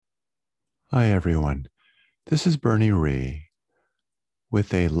Hi, everyone. This is Bernie Ree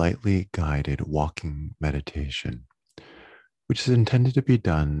with a lightly guided walking meditation, which is intended to be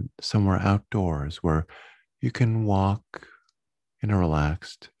done somewhere outdoors where you can walk in a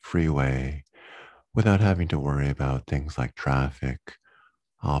relaxed, free way without having to worry about things like traffic,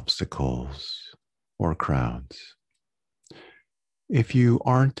 obstacles, or crowds. If you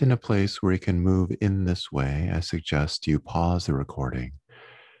aren't in a place where you can move in this way, I suggest you pause the recording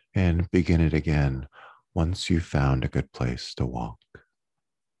and begin it again once you've found a good place to walk.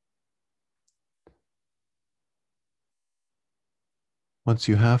 Once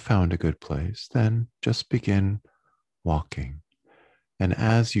you have found a good place, then just begin walking. And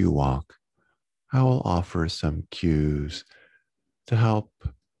as you walk, I will offer some cues to help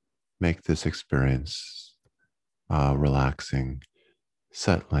make this experience a relaxing,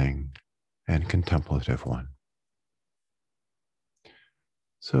 settling, and contemplative one.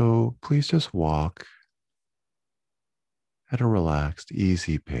 So please just walk at a relaxed,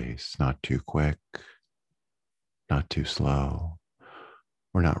 easy pace, not too quick, not too slow.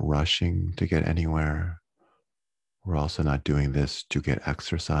 We're not rushing to get anywhere. We're also not doing this to get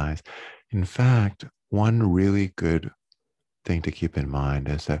exercise. In fact, one really good thing to keep in mind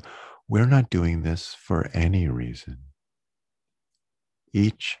is that we're not doing this for any reason.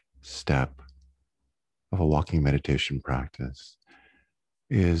 Each step of a walking meditation practice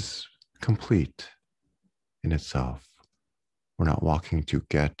is complete in itself. We're not walking to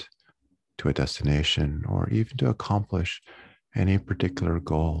get to a destination or even to accomplish any particular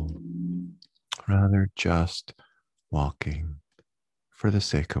goal, rather, just walking for the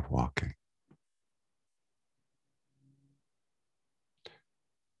sake of walking.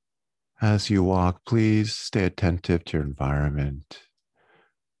 As you walk, please stay attentive to your environment.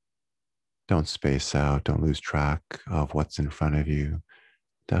 Don't space out, don't lose track of what's in front of you.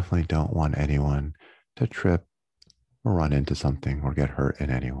 Definitely don't want anyone to trip or run into something or get hurt in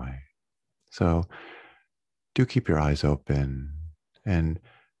any way. So do keep your eyes open and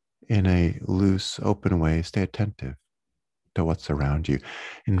in a loose, open way, stay attentive to what's around you.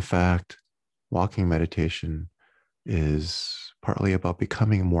 In fact, walking meditation is partly about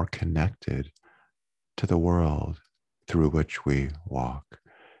becoming more connected to the world through which we walk.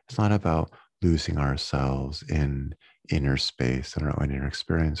 It's not about losing ourselves in inner space and our own inner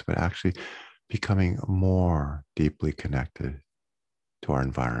experience, but actually becoming more deeply connected to our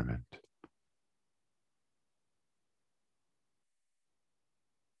environment.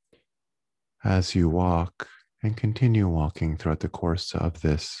 As you walk and continue walking throughout the course of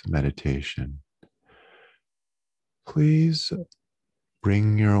this meditation, please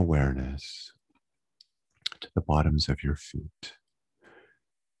bring your awareness to the bottoms of your feet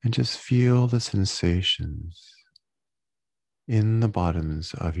and just feel the sensations in the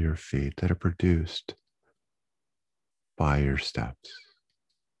bottoms of your feet that are produced by your steps.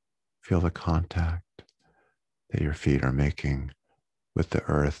 Feel the contact that your feet are making with the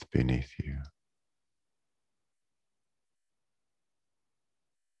earth beneath you.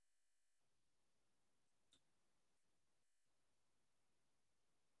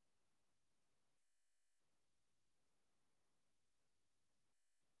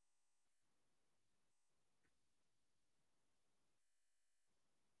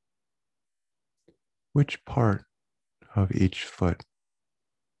 Which part of each foot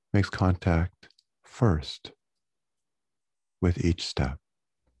makes contact first with each step?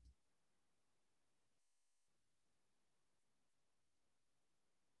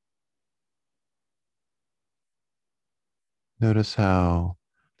 Notice how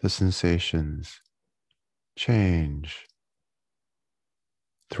the sensations change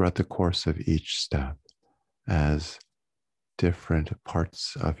throughout the course of each step as different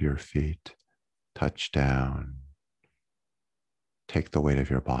parts of your feet touch down, take the weight of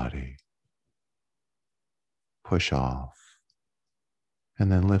your body, push off,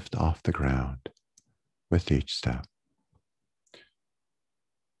 and then lift off the ground with each step.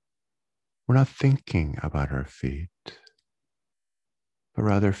 We're not thinking about our feet, but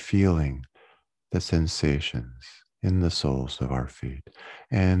rather feeling the sensations in the soles of our feet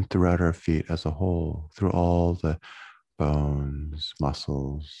and throughout our feet as a whole, through all the bones,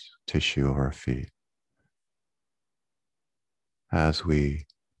 muscles, tissue of our feet. As we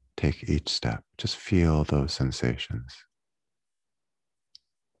take each step, just feel those sensations.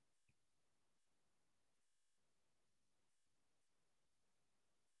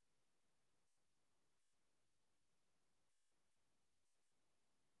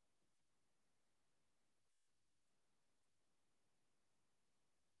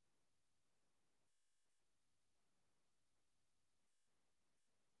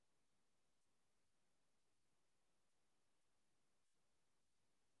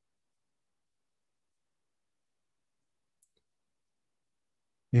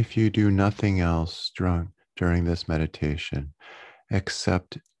 If you do nothing else during this meditation,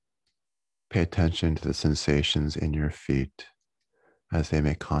 except pay attention to the sensations in your feet as they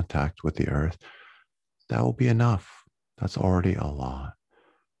make contact with the earth, that will be enough. That's already a lot.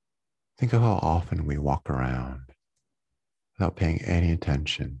 Think of how often we walk around without paying any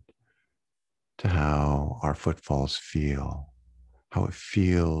attention to how our footfalls feel, how it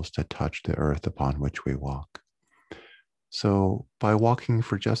feels to touch the earth upon which we walk. So, by walking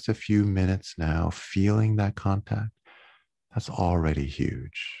for just a few minutes now, feeling that contact, that's already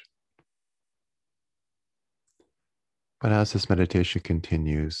huge. But as this meditation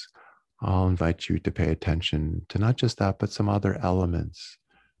continues, I'll invite you to pay attention to not just that, but some other elements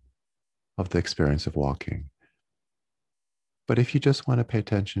of the experience of walking. But if you just want to pay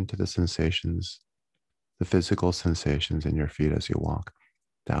attention to the sensations, the physical sensations in your feet as you walk,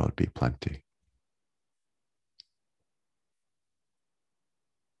 that would be plenty.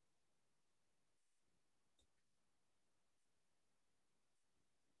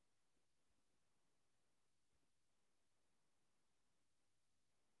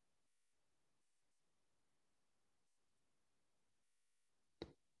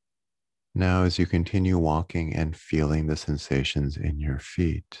 Now, as you continue walking and feeling the sensations in your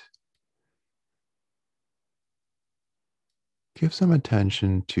feet, give some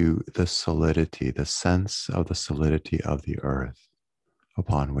attention to the solidity, the sense of the solidity of the earth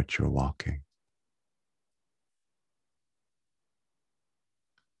upon which you're walking.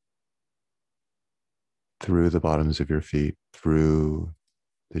 Through the bottoms of your feet, through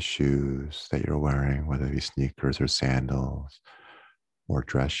the shoes that you're wearing, whether they be sneakers or sandals or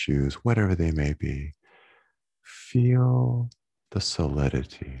dress shoes, whatever they may be. Feel the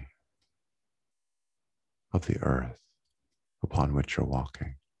solidity of the earth upon which you're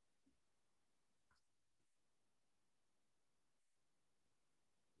walking.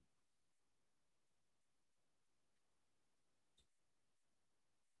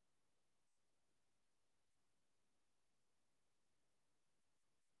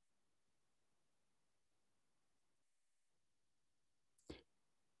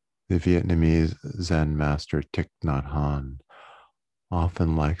 The Vietnamese Zen master Thich Nhat Hanh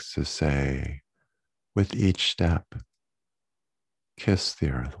often likes to say, with each step, kiss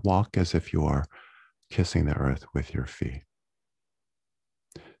the earth. Walk as if you are kissing the earth with your feet.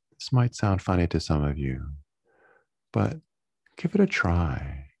 This might sound funny to some of you, but give it a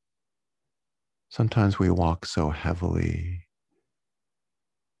try. Sometimes we walk so heavily,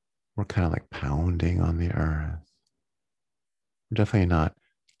 we're kind of like pounding on the earth. We're definitely not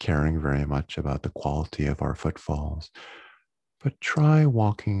caring very much about the quality of our footfalls, but try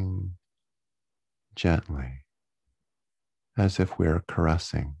walking gently, as if we're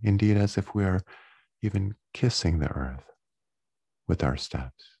caressing, indeed, as if we're even kissing the earth with our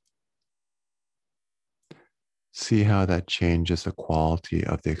steps. See how that changes the quality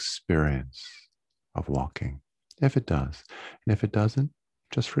of the experience of walking, if it does. And if it doesn't,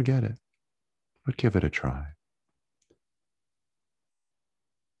 just forget it, but give it a try.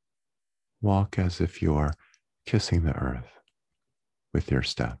 Walk as if you are kissing the earth with your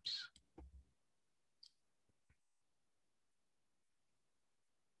steps.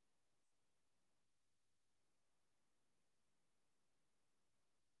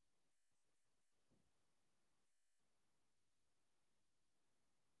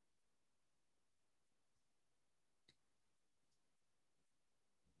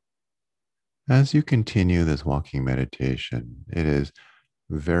 As you continue this walking meditation, it is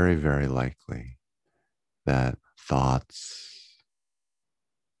very, very likely that thoughts,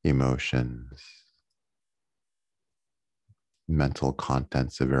 emotions, mental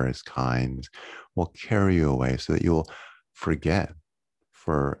contents of various kinds will carry you away so that you will forget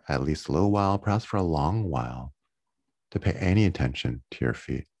for at least a little while, perhaps for a long while, to pay any attention to your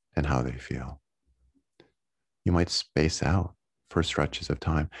feet and how they feel. You might space out for stretches of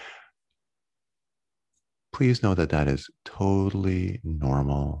time. Please know that that is totally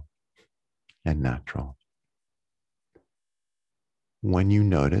normal and natural. When you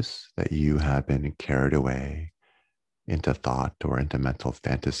notice that you have been carried away into thought or into mental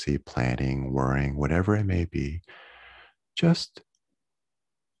fantasy, planning, worrying, whatever it may be, just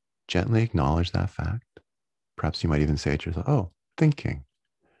gently acknowledge that fact. Perhaps you might even say to yourself, oh, thinking.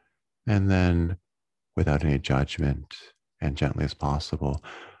 And then, without any judgment and gently as possible,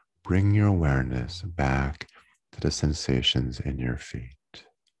 bring your awareness back to the sensations in your feet.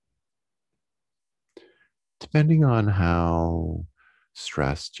 Depending on how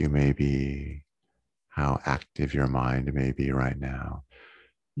stressed you may be, how active your mind may be right now,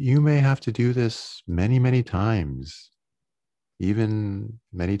 you may have to do this many, many times even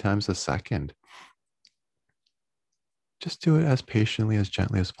many times a second. Just do it as patiently, as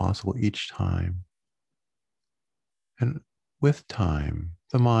gently as possible each time. And with time,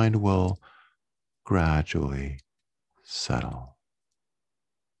 the mind will gradually settle.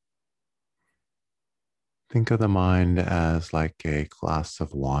 Think of the mind as like a glass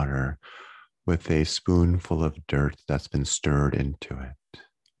of water with a spoonful of dirt that's been stirred into it.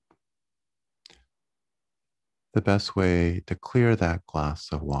 The best way to clear that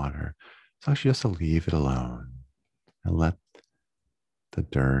glass of water is actually just to leave it alone and let the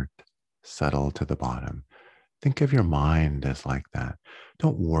dirt settle to the bottom. Think of your mind as like that.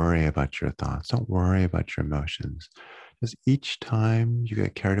 Don't worry about your thoughts. Don't worry about your emotions. Just each time you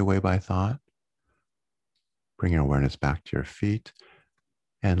get carried away by thought, bring your awareness back to your feet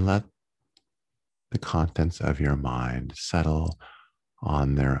and let the contents of your mind settle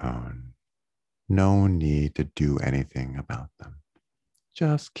on their own. No need to do anything about them.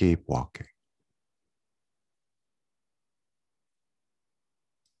 Just keep walking.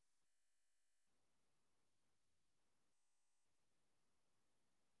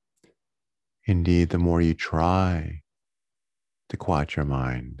 Indeed, the more you try to quiet your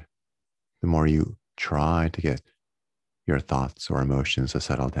mind, the more you try to get your thoughts or emotions to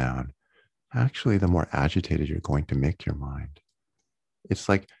settle down, actually, the more agitated you're going to make your mind. It's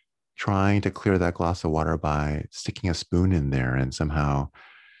like trying to clear that glass of water by sticking a spoon in there and somehow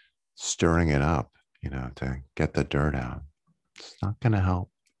stirring it up, to get the dirt out. It's not going to help.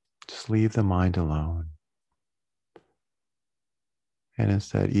 Just leave the mind alone. And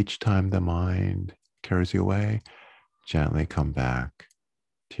instead, each time the mind carries you away, gently come back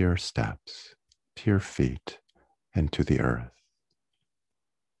to your steps, to your feet, and to the earth.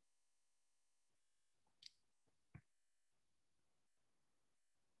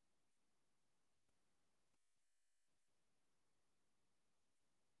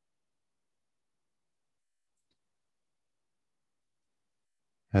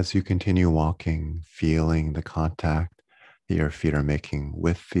 As you continue walking, feeling the contact that your feet are making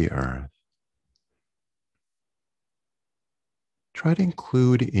with the earth, try to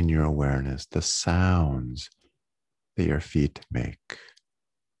include in your awareness the sounds that your feet make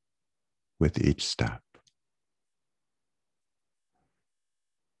with each step.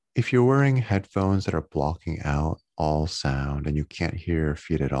 If you're wearing headphones that are blocking out all sound and you can't hear your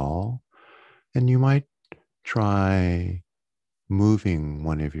feet at all, then you might try moving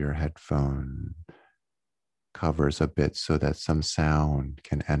one of your headphone covers a bit so that some sound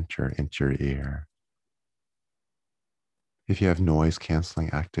can enter into your ear. If you have noise canceling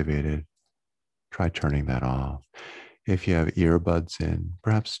activated, try turning that off. If you have earbuds in,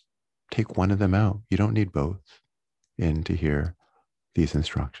 perhaps take one of them out. You don't need both in to hear these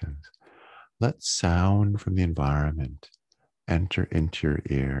instructions. Let sound from the environment enter into your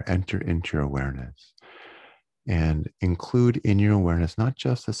ear, enter into your awareness, and include in your awareness not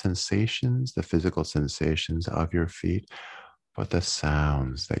just the sensations, the physical sensations of your feet, but the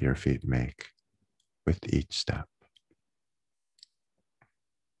sounds that your feet make with each step.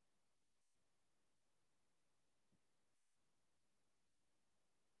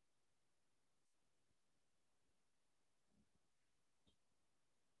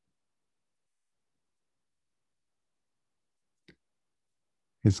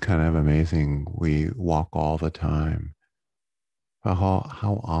 It's kind of amazing. We walk all the time, but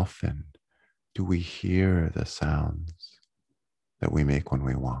how often do we hear the sounds that we make when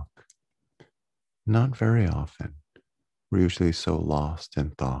we walk? Not very often. We're usually so lost in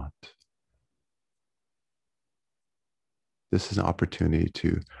thought. This is an opportunity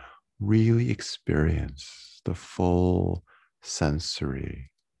to really experience the full sensory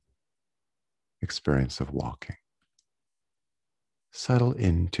experience of walking. Settle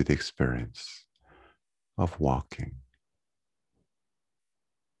into the experience of walking.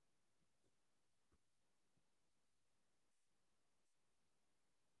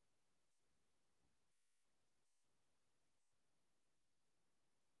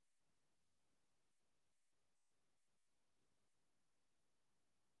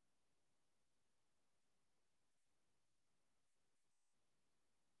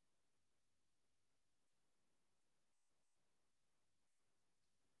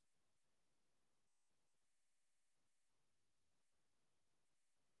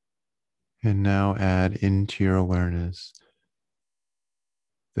 And now add into your awareness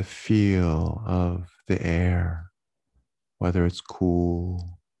the feel of the air, whether it's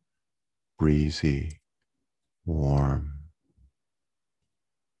cool, breezy, warm.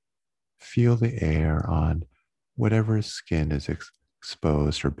 Feel the air on whatever skin is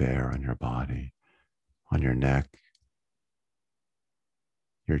exposed or bare on your body, on your neck,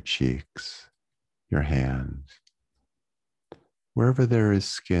 your cheeks, your hands, wherever there is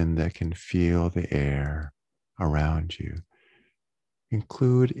skin that can feel the air around you.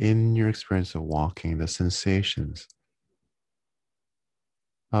 Include in your experience of walking the sensations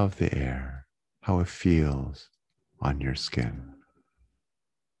of the air, how it feels on your skin.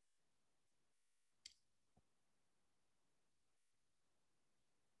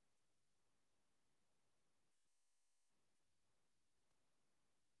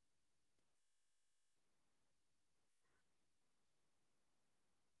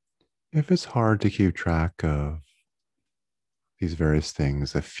 If it's hard to keep track of these various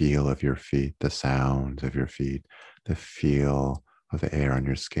things, the feel of your feet, the sounds of your feet, the feel of the air on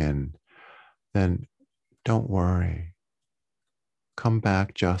your skin, then don't worry. Come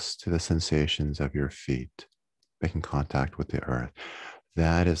back just to the sensations of your feet, making contact with the earth.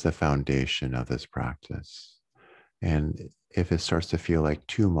 That is the foundation of this practice. And if it starts to feel like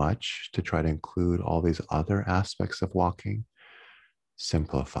too much to try to include all these other aspects of walking,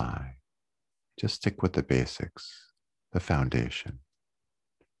 simplify. Just stick with the basics, the foundation.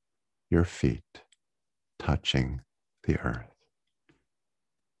 Your feet touching the earth.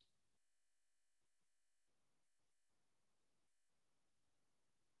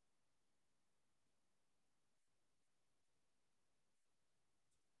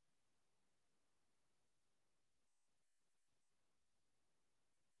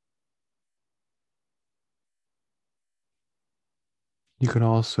 You can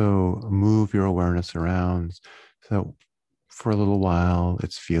also move your awareness around. So for a little while,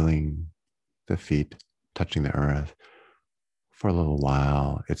 it's feeling the feet touching the earth. For a little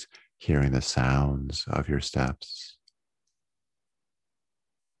while, it's hearing the sounds of your steps.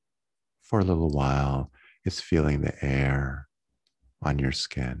 For a little while, it's feeling the air on your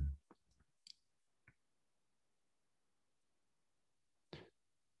skin.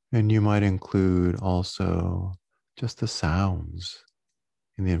 And you might include also just the sounds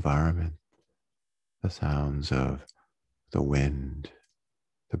in the environment, the sounds of the wind,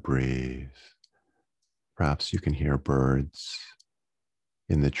 the breeze. Perhaps you can hear birds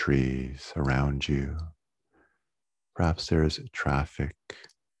in the trees around you. Perhaps there's traffic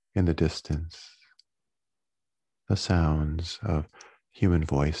in the distance, the sounds of human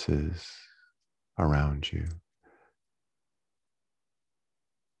voices around you.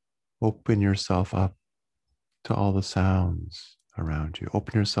 Open yourself up to all the sounds around you.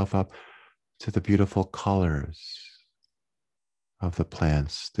 Open yourself up to the beautiful colors of the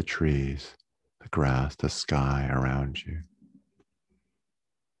plants, the trees, the grass, the sky around you.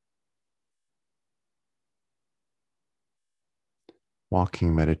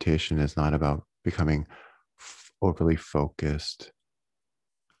 Walking meditation is not about becoming overly focused,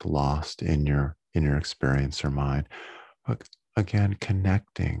 lost in your inner experience or mind, but again,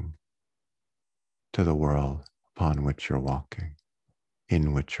 connecting to the world upon which you're walking,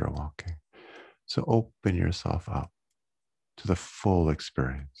 in which you're walking. So open yourself up to the full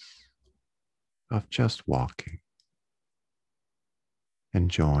experience of just walking,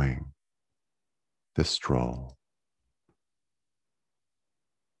 enjoying this stroll.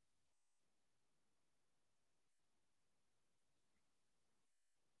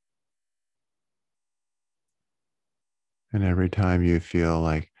 And every time you feel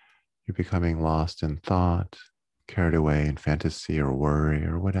like you're becoming lost in thought, carried away in fantasy or worry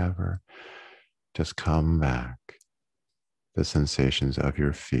or whatever, just come back. The sensations of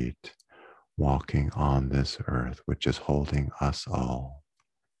your feet walking on this earth, which is holding us all.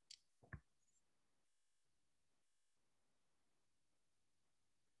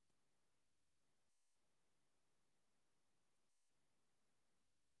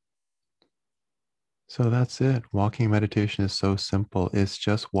 So that's it. Walking meditation is so simple. It's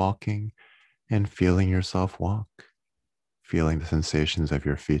just walking and feeling yourself walk, feeling the sensations of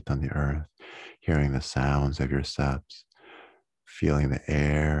your feet on the earth, hearing the sounds of your steps, feeling the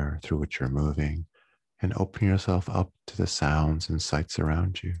air through which you're moving, and open yourself up to the sounds and sights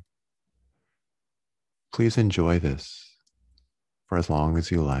around you. Please enjoy this for as long as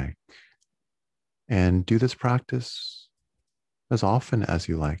you like, and do this practice as often as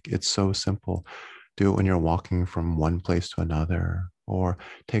you like. It's so simple. Do it when you're walking from one place to another, or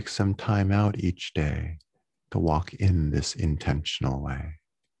take some time out each day to walk in this intentional way.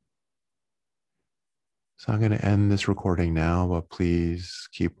 So I'm going to end this recording now, but please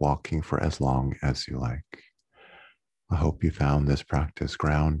keep walking for as long as you like. I hope you found this practice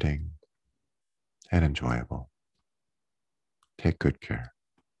grounding and enjoyable. Take good care.